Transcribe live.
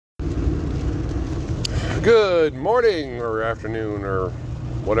Good morning or afternoon or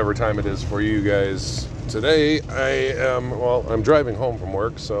whatever time it is for you guys. Today I'm driving home from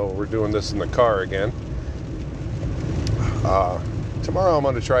work, so we're doing this in the car again. Tomorrow I'm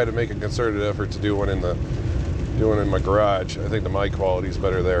going to try to make a concerted effort to do one in my garage. I think the mic quality is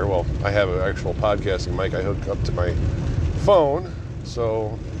better there. Well, I have an actual podcasting mic I hook up to my phone,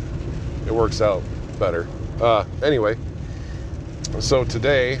 so it works out better. Anyway, so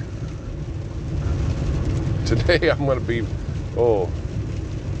today I'm going to be,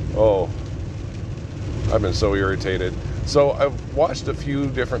 I've been so irritated. So I've watched a few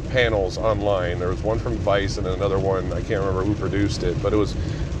different panels online. There was one from Vice and another one, I can't remember who produced it, but it was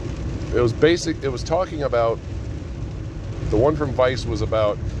talking about, the one from Vice was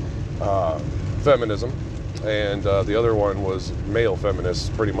about feminism, and the other one was male feminists,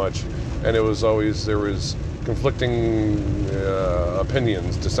 pretty much. And there was conflicting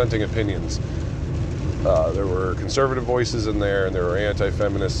opinions, dissenting opinions. There were conservative voices in there, and there were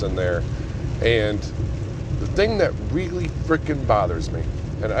anti-feminists in there. And the thing that really freaking bothers me,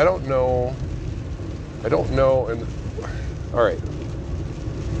 and I don't know, and all right.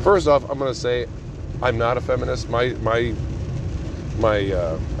 First off, I'm going to say I'm not a feminist. My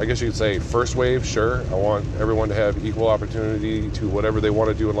I guess you could say first wave, sure. I want everyone to have equal opportunity to whatever they want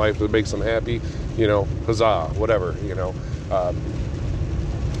to do in life that makes them happy, huzzah, whatever,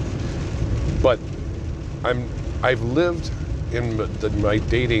 But I've lived in my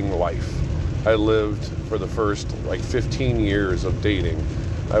dating life. I lived for the first 15 years of dating.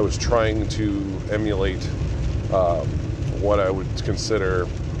 I was trying to emulate what I would consider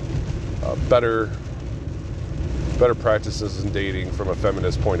better practices in dating from a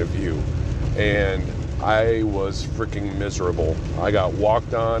feminist point of view. And I was freaking miserable. I got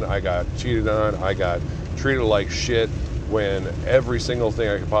walked on, I got cheated on, I got treated like shit, when every single thing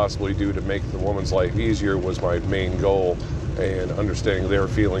I could possibly do to make the woman's life easier was my main goal, and understanding their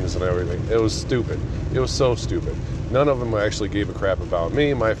feelings and everything. It was stupid. It was so stupid. None of them actually gave a crap about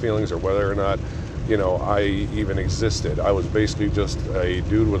me, my feelings, or whether or not, I even existed. I was basically just a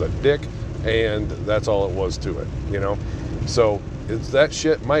dude with a dick, and that's all it was to it, So that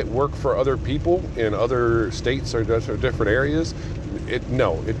shit might work for other people in other states or different areas.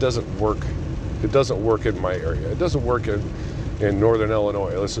 No, it doesn't work. It doesn't work in my area. It doesn't work in northern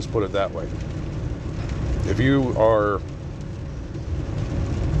Illinois. Let's just put it that way. If you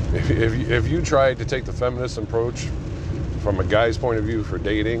try to take the feminist approach from a guy's point of view for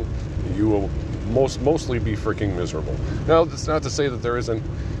dating, you will mostly be freaking miserable. Now, that's not to say that there isn't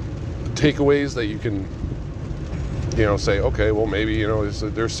takeaways that you can, say, okay, well, maybe,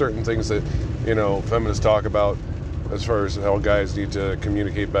 there's certain things that, feminists talk about as far as how guys need to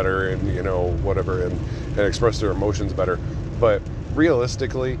communicate better and, whatever, and express their emotions better. But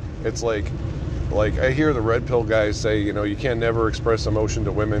realistically, it's like I hear the red pill guys say, you can never express emotion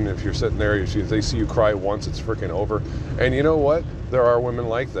to women. If you're sitting there, if they see you cry once, it's freaking over. And you know what? There are women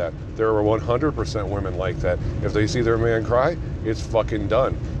like that. There are 100% women like that. If they see their man cry, it's fucking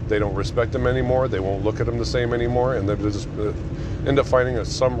done. They don't respect him anymore. They won't look at him the same anymore. And they just end up finding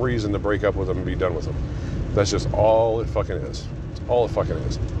some reason to break up with him and be done with him. That's just all it fucking is. It's all it fucking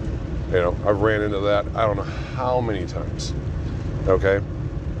is. I've ran into that I don't know how many times. Okay?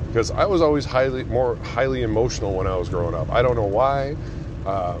 Because I was always more highly emotional when I was growing up. I don't know why.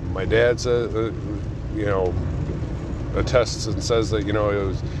 My dad said, attests and says that,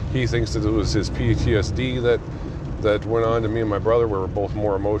 he thinks that it was his PTSD that went on to me and my brother. We were both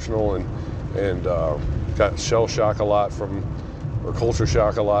more emotional and got shell shock a lot or culture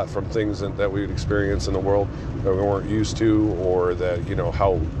shock a lot from things that we'd experience in the world that we weren't used to, or that,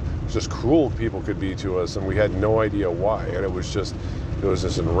 how just cruel people could be to us, and we had no idea why. And it was just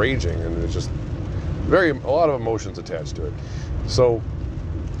enraging, and it was just a lot of emotions attached to it. So,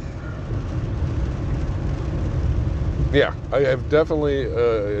 yeah, I have definitely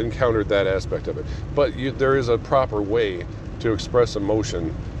encountered that aspect of it. But there is a proper way to express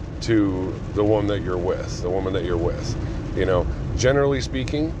emotion to the woman that you're with. Generally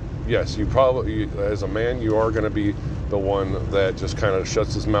speaking, yes, you probably, as a man, you are going to be the one that just kind of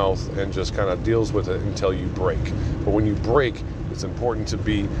shuts his mouth and just kind of deals with it until you break. But when you break, it's important to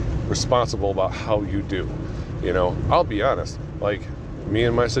be responsible about how you do. I'll be honest, like me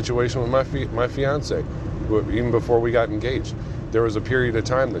and my situation with my fiance, even before we got engaged, there was a period of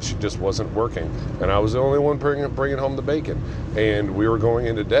time that she just wasn't working, and I was the only one bringing home the bacon, and we were going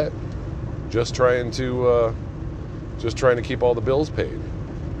into debt, just trying to keep all the bills paid,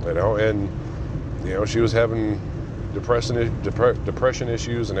 and she was having depression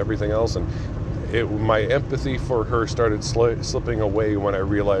issues and everything else, and my empathy for her started slipping away when I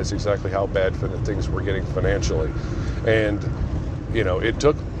realized exactly how bad things were getting financially. And, it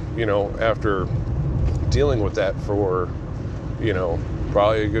took, after dealing with that for,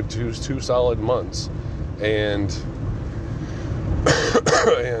 probably a good two solid months. And,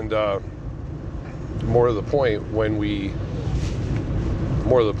 more to the point when we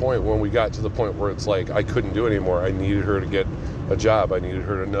got to the point where it's like I couldn't do it anymore. I needed her to get a job. I needed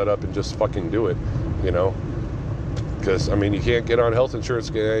her to nut up and just fucking do it, because you can't get on health insurance,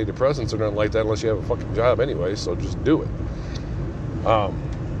 get antidepressants or nothing like that unless you have a fucking job anyway, so just do it.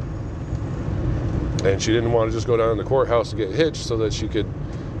 And she didn't want to just go down to the courthouse to get hitched so that she could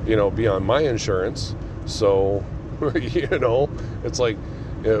be on my insurance. So it's like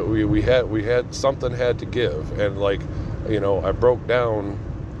we had something had to give, and I broke down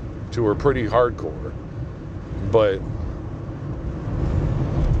to her pretty hardcore. But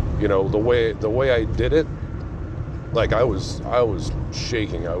the way I did it, I was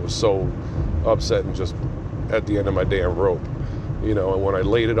shaking. I was so upset and just at the end of my damn rope. And when I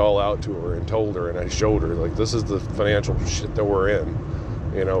laid it all out to her and told her and I showed her, this is the financial shit that we're in,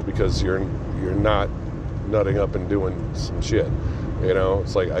 because you're not nutting up and doing some shit.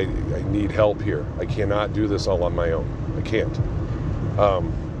 It's like I need help here. I cannot do this all on my own. I can't.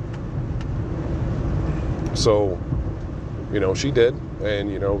 So, she did,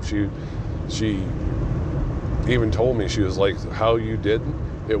 and she even told me, she was like, how you did,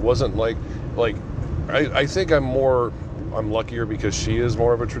 it wasn't like I think I'm luckier because she is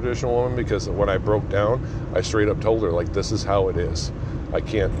more of a traditional woman, because when I broke down, I straight up told her, this is how it is. I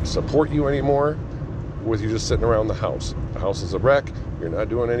can't support you anymore with you just sitting around the house. The house is a wreck. You're not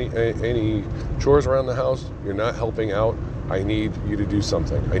doing any chores around the house. You're not helping out. I need you to do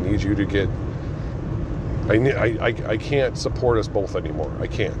something. I need you to get... I can't support us both anymore. I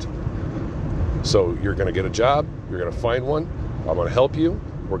can't. So you're going to get a job. You're going to find one. I'm going to help you.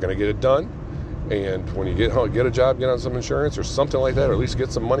 We're going to get it done. And when you get a job, get on some insurance or something like that, or at least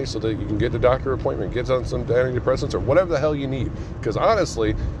get some money so that you can get a doctor appointment, get on some antidepressants or whatever the hell you need. Because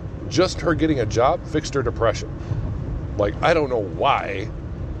honestly, just her getting a job fixed her depression. I don't know why.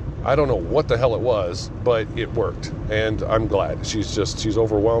 I don't know what the hell it was, but it worked. And I'm glad. She's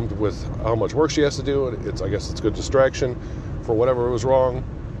overwhelmed with how much work she has to do. I guess it's good distraction for whatever was wrong,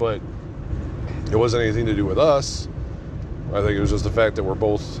 but it wasn't anything to do with us. I think it was just the fact that we're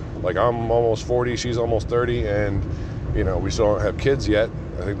both, I'm almost 40, she's almost 30, and, we still don't have kids yet.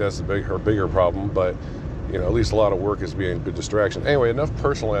 I think that's her bigger problem, but, at least a lot of work is being a good distraction. Anyway, enough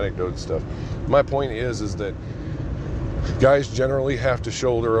personal anecdote stuff. My point is that guys generally have to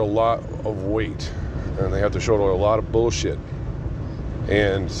shoulder a lot of weight, and they have to shoulder a lot of bullshit.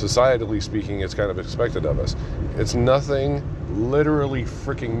 And societally speaking, it's kind of expected of us. It's nothing, literally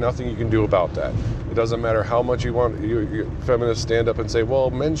freaking nothing you can do about that. It doesn't matter how much you want you feminists stand up and say, well,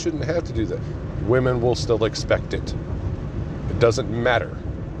 men shouldn't have to do that. Women will still expect it. It doesn't matter.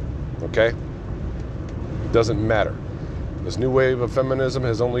 Okay? It doesn't matter. This new wave of feminism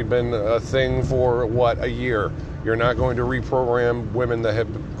has only been a thing for, a year. You're not going to reprogram women that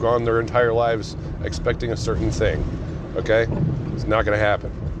have gone their entire lives expecting a certain thing. Okay? It's not going to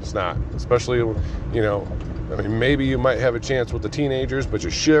happen. It's not. Especially, maybe you might have a chance with the teenagers, but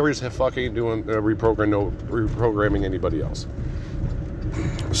you're sure as fuck ain't doing reprogramming anybody else.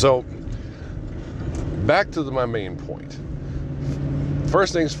 So, back to my main point.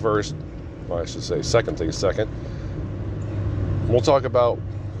 First things first, I should say second things second. We'll talk about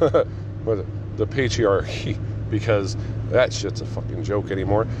the patriarchy, because that shit's a fucking joke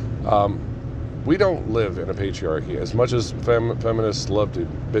anymore. We don't live in a patriarchy. As much as feminists love to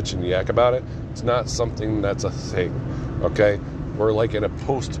bitch and yak about it, it's not something that's a thing, okay? We're in a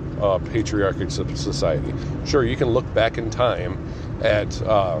post-patriarchic society. Sure, you can look back in time at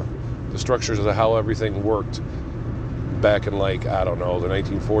the structures of how everything worked back in, the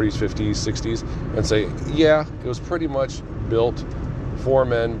 1940s, 50s, 60s, and say, yeah, it was pretty much built for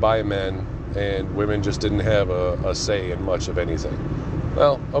men, by men, and women just didn't have a say in much of anything.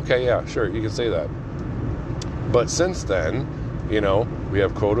 Well, okay, yeah, sure, you can say that. But since then, we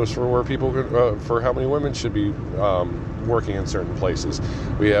have quotas for where people, for how many women should be working in certain places.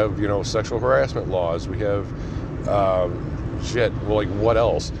 We have, sexual harassment laws. We have, what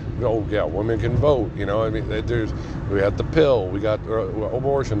else? Yeah, women can vote, we had the pill, we got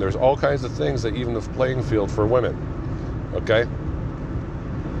abortion. There's all kinds of things that even the playing field for women, okay?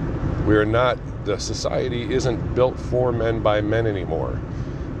 The society isn't built for men by men anymore,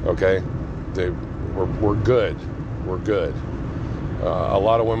 okay? We're good. A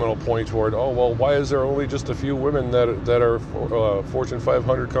lot of women will point toward, oh, well, why is there only just a few women that are Fortune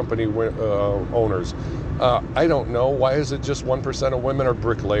 500 company owners? I don't know. Why is it just 1% of women are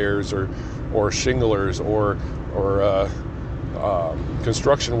bricklayers or shinglers or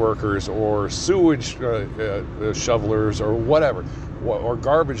construction workers or sewage shovelers or whatever, or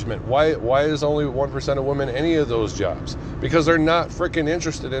garbage men? Why is only 1% of women any of those jobs? Because they're not freaking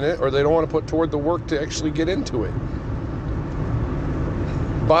interested in it, or they don't want to put toward the work to actually get into it.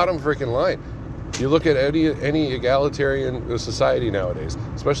 Bottom freaking line. You look at any egalitarian society nowadays,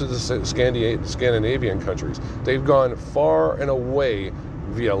 especially the Scandinavian countries, they've gone far and away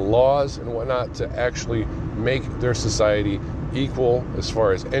via laws and whatnot to actually make their society equal as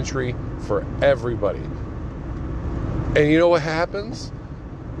far as entry for everybody. And you know what happens?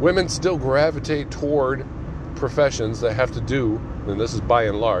 Women still gravitate toward professions that have to do, and this is by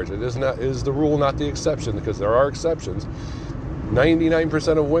and large, it is the rule, not the exception, because there are exceptions.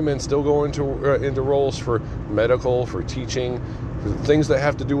 99% of women still go into roles for medical, for teaching, for things that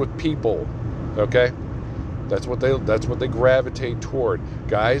have to do with people. Okay, that's what they gravitate toward.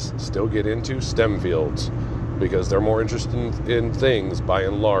 Guys still get into STEM fields because they're more interested in things by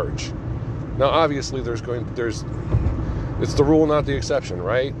and large. Now, obviously, it's the rule, not the exception,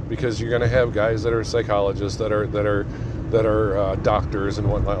 right? Because you're going to have guys that are psychologists, that are doctors and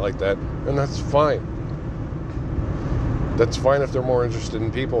whatnot like that, and that's fine. That's fine if they're more interested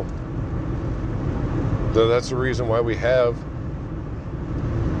in people. That's the reason why we have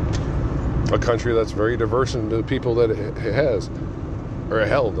a country that's very diverse in the people that it has. Or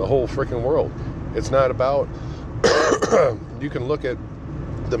hell, the whole freaking world. It's not about... You can look at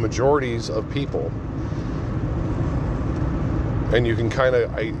the majorities of people and you can kind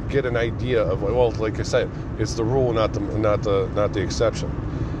of get an idea of, well, like I said, it's the rule, not the exception.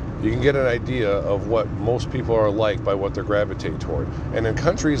 You can get an idea of what most people are like by what they gravitate toward. And in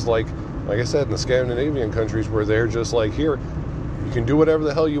countries like I said, in the Scandinavian countries, where they're just like, here, you can do whatever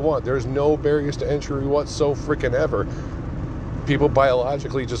the hell you want. There's no barriers to entry whatsoever. People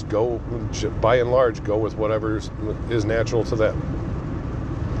biologically just go, by and large, go with whatever is natural to them.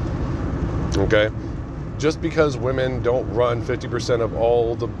 Okay? Just because women don't run 50% of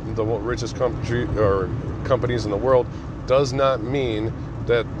all the richest companies in the world does not mean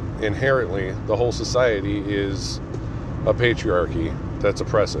that inherently the whole society is a patriarchy that's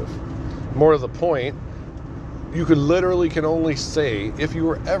oppressive. More to the point, you can only say, if you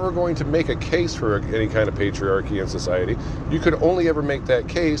were ever going to make a case for any kind of patriarchy in society, you could only ever make that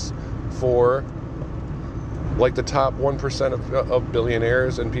case for like the top 1% of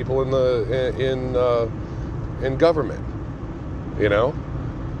billionaires and people in government, you know?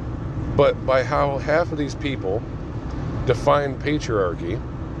 But by how half of these people define patriarchy,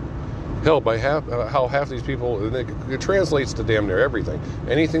 hell, by how half these people, it translates to damn near everything.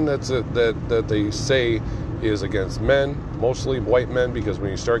 Anything that they say is against men, mostly white men, because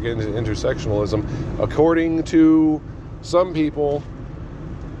when you start getting into intersectionalism, according to some people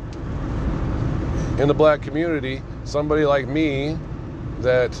in the black community, somebody like me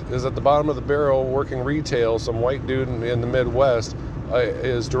that is at the bottom of the barrel working retail, some white dude in the Midwest,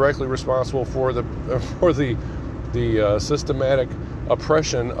 is directly responsible for the systematic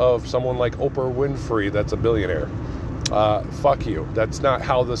oppression of someone like Oprah Winfrey that's a billionaire. Fuck you. That's not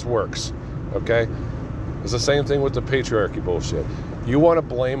how this works. Okay? It's the same thing with the patriarchy bullshit. You want to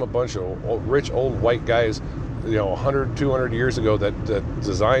blame a bunch of rich old white guys, 100, 200 years ago that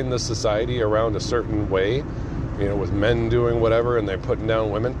designed this society around a certain way, with men doing whatever and they're putting down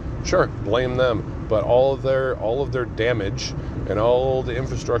women. Sure, blame them. But all of their damage and all the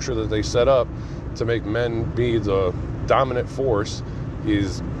infrastructure that they set up to make men be the dominant force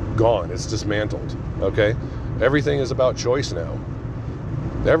is gone. It's dismantled. Okay? Everything is about choice now.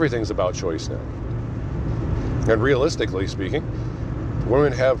 Everything's about choice now. And realistically speaking,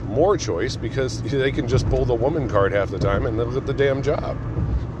 women have more choice because they can just pull the woman card half the time and they'll get the damn job.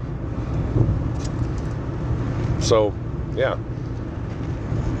 So, yeah.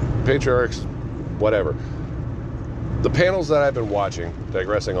 Patriarchs, whatever. The panels that I've been watching,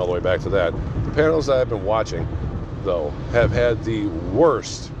 digressing all the way back to that, the panels that I've been watching, though, have had the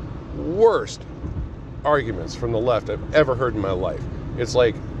worst arguments from the left I've ever heard in my life. It's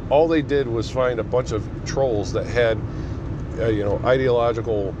like all they did was find a bunch of trolls that had,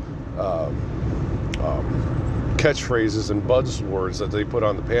 ideological catchphrases and buzzwords that they put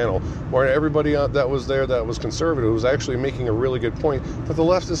on the panel, where everybody that was there that was conservative was actually making a really good point that the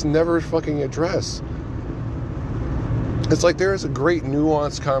leftists never fucking address. It's like there is a great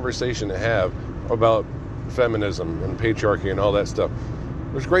nuanced conversation to have about feminism and patriarchy and all that stuff.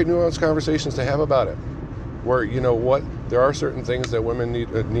 There's great nuanced conversations to have about it. where, you know what, there are certain things that women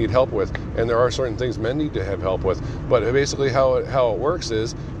need help with, and there are certain things men need to have help with. But basically how it works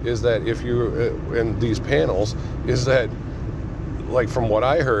is that if you in these panels, is that, like, from what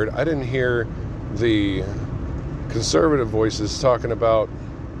I heard, I didn't hear the conservative voices talking about,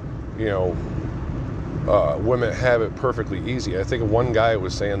 you know, women have it perfectly easy. I think one guy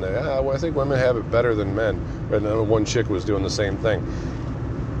was saying that, well, I think women have it better than men, and then one chick was doing the same thing.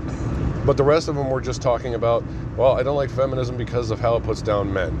 But the rest of them were just talking about, well, I don't like feminism because of how it puts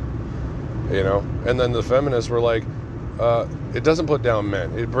down men, you know? And then the feminists were like, it doesn't put down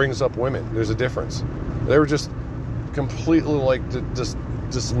men, it brings up women. There's a difference. They were just completely, like, just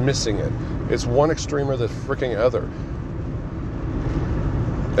dismissing it. It's one extreme or the freaking other.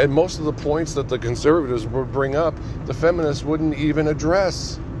 And most of the points that the conservatives would bring up, the feminists wouldn't even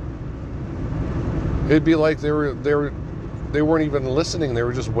address. It'd be like they weren't even listening. They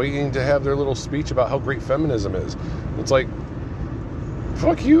were just waiting to have their little speech about how great feminism is. It's like,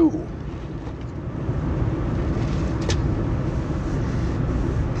 fuck you.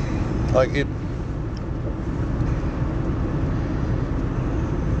 Like,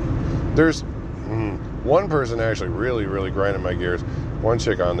 there's one person actually really grinding my gears. One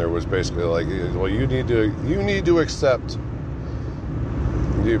chick on there was basically like, well, you need to accept,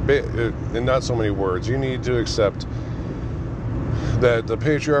 in not so many words, you need to accept that the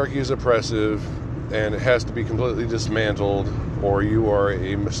patriarchy is oppressive and it has to be completely dismantled, or you are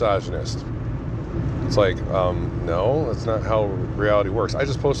a misogynist. It's like, no, that's not how reality works. I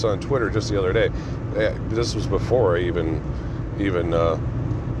just posted on Twitter just the other day. This was before I even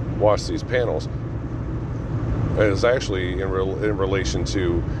watched these panels. It was actually in relation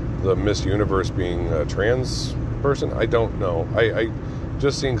to the Miss Universe being a trans person. I don't know. I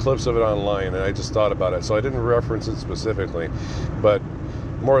just seen clips of it online, and I just thought about it, so I didn't reference it specifically. But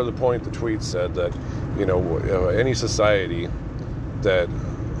more to the point, the tweet said that, you know, any society that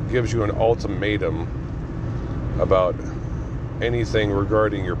gives you an ultimatum about anything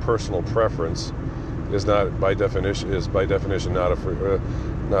regarding your personal preference is by definition not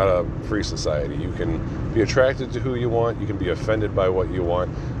a free society. You can be attracted to who you want, you can be offended by what you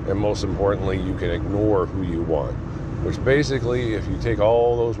want, and most importantly, you can ignore who you want. Which basically, if you take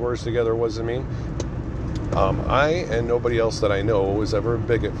all those words together, what does it mean? I and nobody else that I know is ever a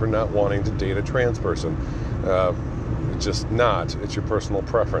bigot for not wanting to date a trans person. It's just not. It's your personal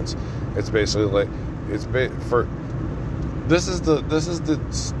preference. It's basically like, this is the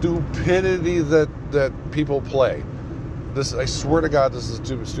stupidity that people play. This, I swear to God, this is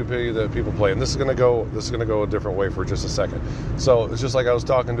stupidity that people play, and this is gonna go a different way for just a second. So it's just like I was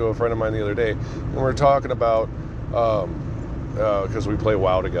talking to a friend of mine the other day, and we were talking about, because we play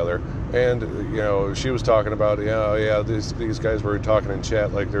WoW together, and, you know, she was talking about, these guys were talking in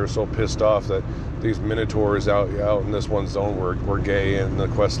chat like they were so pissed off that these minotaurs out in this one zone were gay in the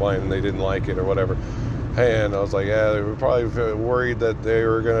quest line, and they didn't like it or whatever. And I was like, yeah, they were probably worried that they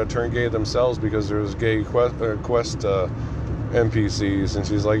were going to turn gay themselves because there was gay quest NPCs. And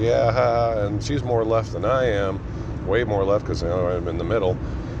she's like, yeah, and she's more left than I am, way more left, because, you know, I'm in the middle.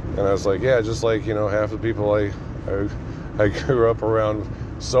 And I was like, yeah, just like, you know, half the people I grew up around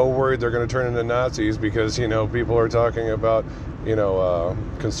so worried they're going to turn into Nazis because, you know, people are talking about, you know,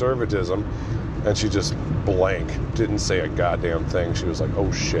 conservatism. And she just didn't say a goddamn thing. She was like, oh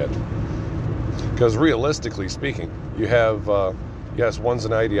shit. Because realistically speaking, you have, yes, one's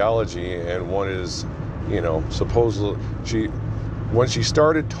an ideology and one is, you know, supposedly, when she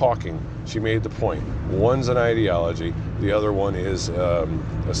started talking, she made the point. One's an ideology, the other one is a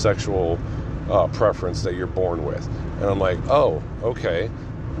sexual preference that you're born with. And I'm like, oh, okay.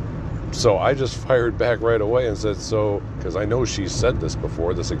 So I just fired back right away and said, so, because I know she said this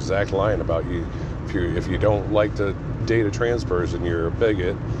before, this exact line about you, if you don't like to date a trans person, you're a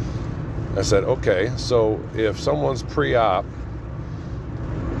bigot. I said, okay, so if someone's pre-op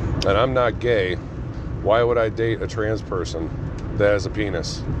and I'm not gay, why would I date a trans person that has a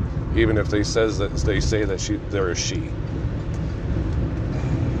penis, even if they say that they're a she?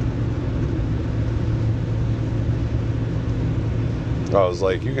 I was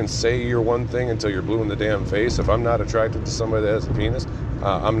like, you can say you're one thing until you're blue in the damn face. If I'm not attracted to somebody that has a penis,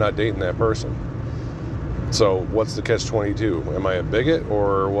 I'm not dating that person. So what's the catch-22? Am I a bigot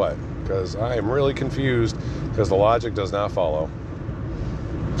or what? Because I am really confused, because the logic does not follow.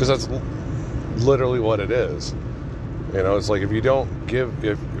 Because that's literally what it is. You know, it's like, if you don't give,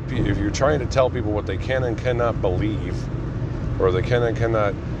 if you're trying to tell people what they can and cannot believe, or they can and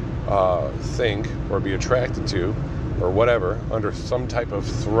cannot think or be attracted to, or whatever, under some type of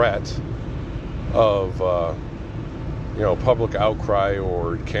threat of, you know, public outcry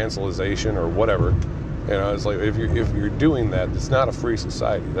or cancelization or whatever, You know, it's like if you're doing that, it's not a free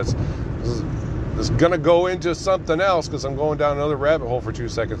society. This is gonna go into something else because I'm going down another rabbit hole for 2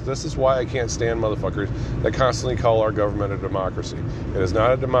 seconds. This is why I can't stand motherfuckers that constantly call our government a democracy. It is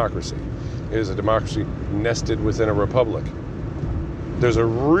not a democracy. It is a democracy nested within a republic. There's a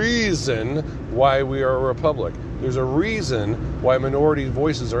reason why we are a republic. There's a reason why minority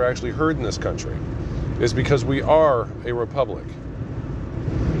voices are actually heard in this country. It's because we are a republic.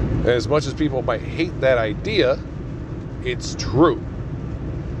 And as much as people might hate that idea, it's true.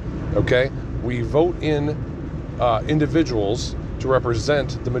 Okay? We vote in individuals to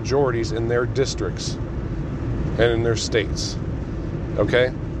represent the majorities in their districts and in their states.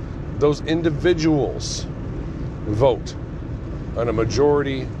 Okay? Those individuals vote on a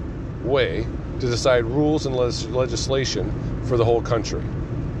majority way to decide rules and legislation for the whole country.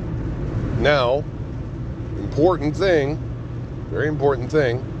 Now, important thing, very important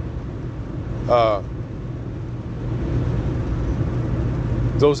thing,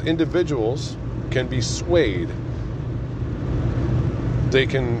 those individuals can be swayed. They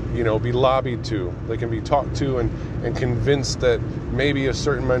can, be lobbied to. They can be talked to and convinced that maybe a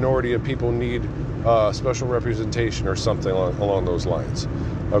certain minority of people need special representation or something along those lines.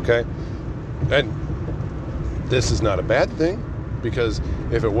 Okay? And this is not a bad thing, because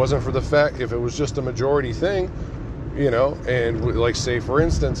if it wasn't for the fact, if it was just a majority thing, and like, say, for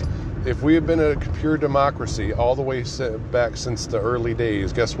instance, if we had been a pure democracy all the way back since the early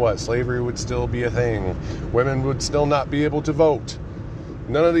days, guess what? Slavery would still be a thing. Women would still not be able to vote.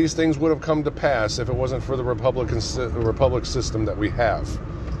 None of these things would have come to pass if it wasn't for the republic system that we have.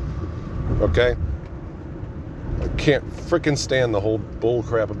 Okay? I can't frickin' stand the whole bull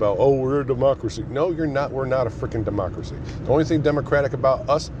crap about, we're a democracy. No, you're not. We're not a frickin' democracy. The only thing democratic about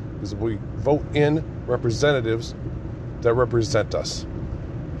us is we vote in representatives that represent us.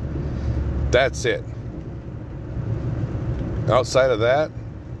 That's it. Outside of that,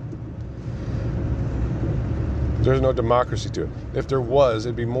 there's no democracy to it. If there was,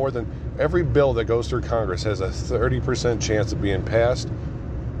 it'd be more than... Every bill that goes through Congress has a 30% chance of being passed.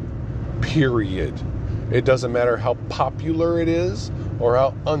 Period. It doesn't matter how popular it is or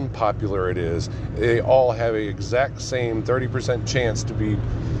how unpopular it is. They all have an exact same 30% chance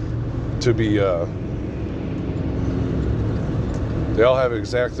they all have an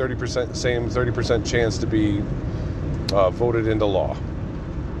exact 30% chance to be voted into law.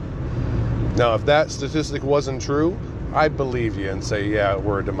 Now, if that statistic wasn't true, I'd believe you and say, yeah,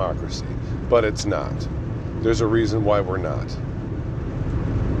 we're a democracy. But it's not. There's a reason why we're not.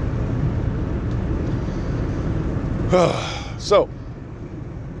 So,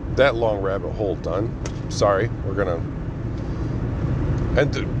 that long rabbit hole done. Sorry, we're going to...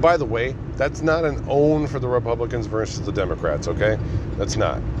 And by the way, that's not an own for the Republicans versus the Democrats, okay? That's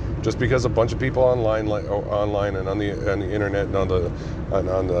not. Just because a bunch of people online and on the internet and on the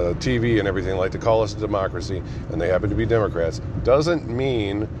TV and everything like to call us a democracy, and they happen to be Democrats, doesn't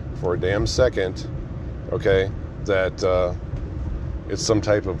mean for a damn second, okay, that it's some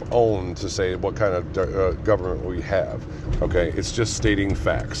type of own to say what kind of government we have, okay? It's just stating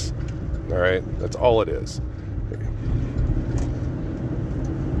facts, all right? That's all it is.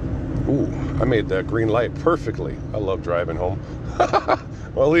 Ooh, I made that green light perfectly. I love driving home.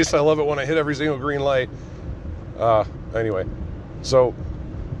 Well, at least I love it when I hit every single green light. Anyway, so,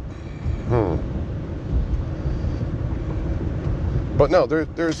 But no,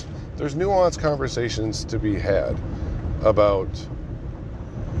 there's nuanced conversations to be had about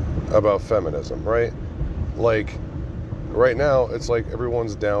feminism, right? Like, right now, it's like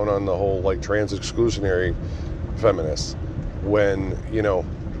everyone's down on the whole, like, trans exclusionary feminists, when,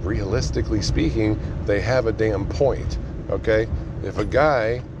 realistically speaking, they have a damn point, okay? If a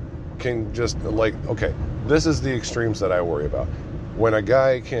guy can just, like, okay, this is the extremes that I worry about. When a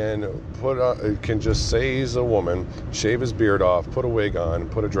guy can just say he's a woman, shave his beard off, put a wig on,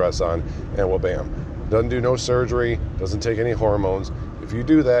 put a dress on, and well, bam. Doesn't do no surgery, doesn't take any hormones. If you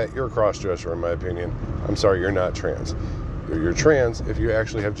do that, you're a cross-dresser, in my opinion. I'm sorry, you're not trans. You're trans if you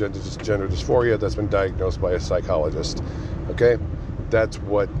actually have gender dysphoria that's been diagnosed by a psychologist, okay? That's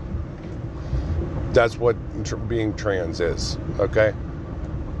what being trans is, okay?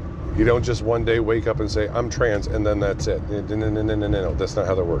 You don't just one day wake up and say, I'm trans, and then that's it. No, that's not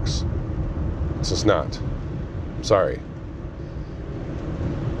how that works. It's just not. I'm sorry.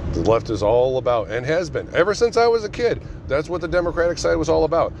 The left is all about, and has been, ever since I was a kid, that's what the Democratic side was all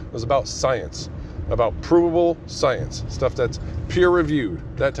about. It was about science, about provable science, stuff that's peer-reviewed,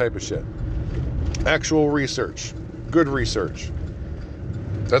 that type of shit. Actual research, good research.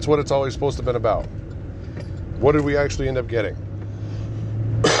 That's what it's always supposed to have been about. What did we actually end up getting?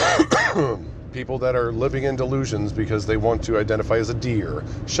 people that are living in delusions because they want to identify as a deer.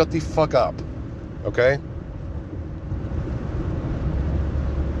 Shut the fuck up, okay?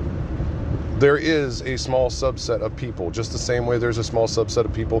 There is a small subset of people, just the same way there's a small subset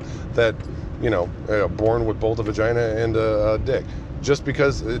of people that, born with both a vagina and a dick. Just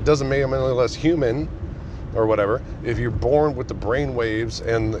because it doesn't make them any less human or whatever. If you're born with the brain waves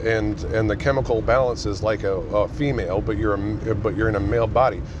and the chemical balances like a female, but you're in a male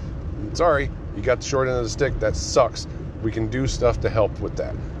body, sorry, you got the short end of the stick. That sucks. We can do stuff to help with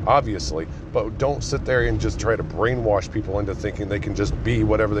that, obviously, but don't sit there and just try to brainwash people into thinking they can just be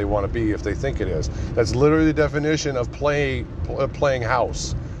whatever they want to be if they think it is. That's literally the definition of playing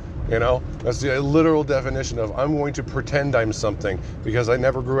house. That's the literal definition of I'm going to pretend I'm something because I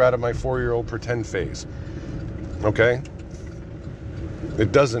never grew out of my 4-year-old pretend phase. Okay?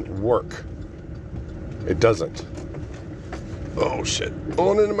 It doesn't work. It doesn't. Oh, shit.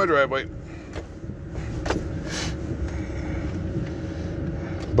 Pulling into my driveway.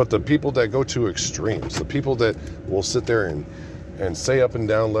 But the people that go to extremes, the people that will sit there and say up and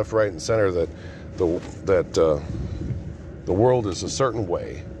down, left, right, and center that the world is a certain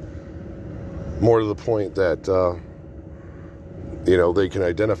way, more to the point that they can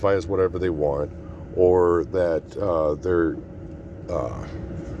identify as whatever they want, or that their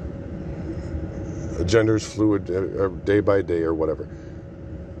gender's fluid day by day or whatever.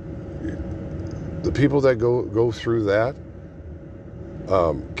 The people that go through that,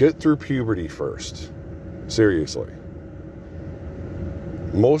 get through puberty first. Seriously.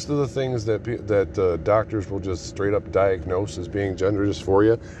 Most of the things that doctors will just straight up diagnose as being gender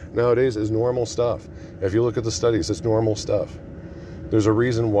dysphoria nowadays is normal stuff. If you look at the studies, it's normal stuff. There's a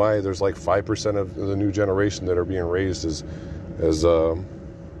reason why there's like 5% of the new generation that are being raised as that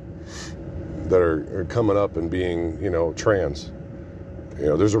are coming up and being, trans.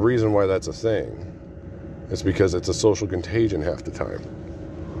 There's a reason why that's a thing. It's because it's a social contagion half the time.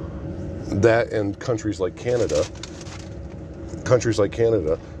 That and countries like Canada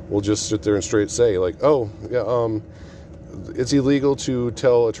will just sit there and straight say, like, oh, yeah, it's illegal to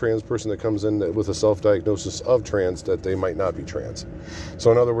tell a trans person that comes in with a self-diagnosis of trans that they might not be trans.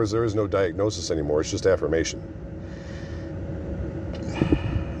 So in other words, there is no diagnosis anymore. It's just affirmation.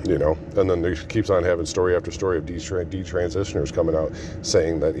 And then there keeps on having story after story of detransitioners coming out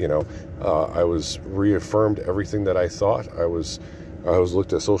saying that, I was reaffirmed everything that I thought. I was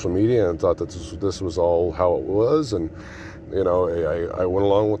looked at social media and thought that this was all how it was, and I went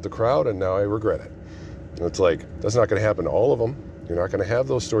along with the crowd, and now I regret it. And it's like, that's not going to happen to all of them. You're not going to have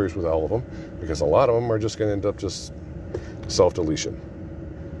those stories with all of them, because a lot of them are just going to end up just self-deletion,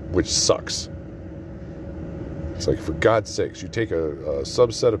 which sucks. It's like, for God's sakes, you take a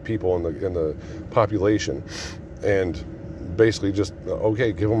subset of people in the population and basically just,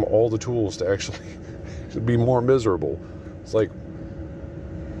 give them all the tools to actually be more miserable. It's like,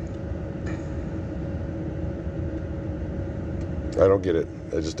 I don't get it.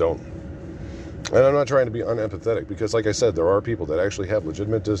 I just don't. And I'm not trying to be unempathetic, because like I said, there are people that actually have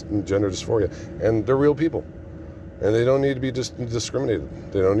legitimate gender dysphoria, and they're real people. And they don't need to be discriminated.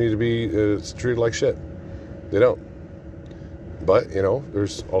 They don't need to be treated like shit. They don't. But,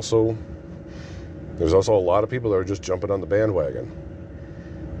 there's also a lot of people that are just jumping on the bandwagon,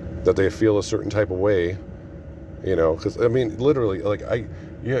 that they feel a certain type of way, because, literally, like,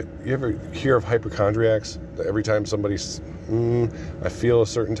 you ever hear of hypochondriacs? That every time somebody's, I feel a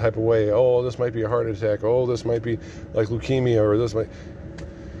certain type of way, oh, this might be a heart attack, oh, this might be like leukemia, or this might...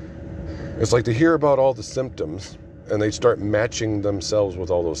 It's like, to hear about all the symptoms, and they start matching themselves with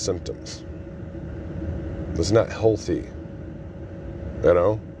all those symptoms. That's not healthy.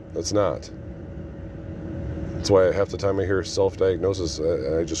 That's not. That's why half the time I hear self-diagnosis,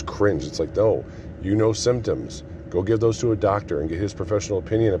 I just cringe. It's like, no, symptoms. Go give those to a doctor and get his professional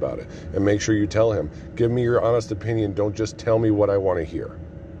opinion about it. And make sure you tell him, give me your honest opinion. Don't just tell me what I want to hear.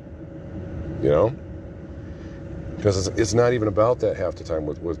 Because it's not even about that half the time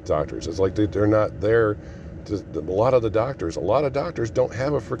with doctors. It's like they're not there. A lot of doctors don't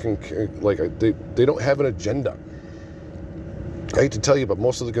have a freaking, they don't have an agenda. I hate to tell you, but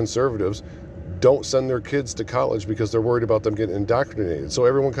most of the conservatives don't send their kids to college because they're worried about them getting indoctrinated. So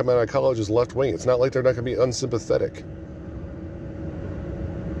everyone coming out of college is left wing. It's not like they're not going to be unsympathetic.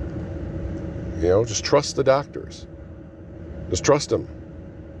 Just trust the doctors. Just trust them.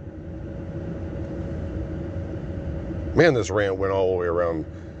 Man, this rant went all the way around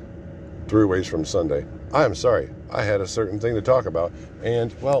 3 ways from Sunday. I'm sorry. I had a certain thing to talk about,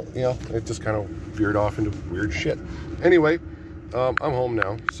 and, well, it just kind of veered off into weird shit. Anyway, I'm home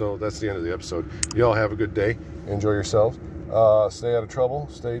now, so that's the end of the episode. Y'all have a good day. Enjoy yourselves. Stay out of trouble,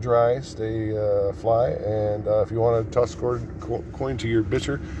 stay dry, stay fly, and if you want to toss coin to your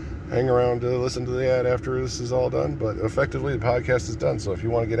bitcher, hang around to listen to the ad after this is all done. But effectively, the podcast is done. So if you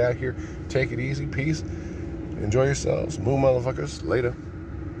want to get out of here, take it easy, peace, enjoy yourselves, move motherfuckers, later.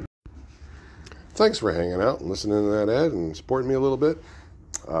 Thanks for hanging out and listening to that ad and supporting me a little bit.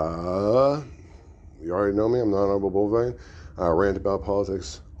 You already know me. I'm the Honorable Bovine. I rant about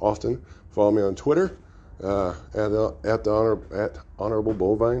politics often. Follow me on Twitter at Honorable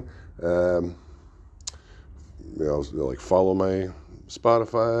Bovine. Follow my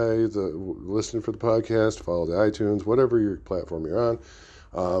Spotify, listen for the podcast, follow the iTunes, whatever your platform you're on,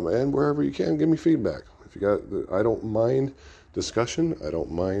 and wherever you can, give me feedback. If you got, I don't mind discussion. I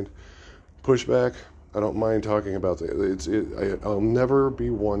don't mind pushback. I don't mind talking about I'll never be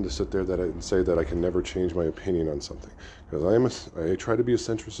one to sit there and say that I can never change my opinion on something, because I try to be as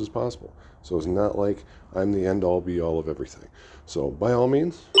centrist as possible. So it's not like I'm the end all be all of everything. So by all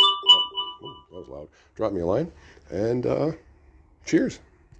means, that was loud. Drop me a line and cheers.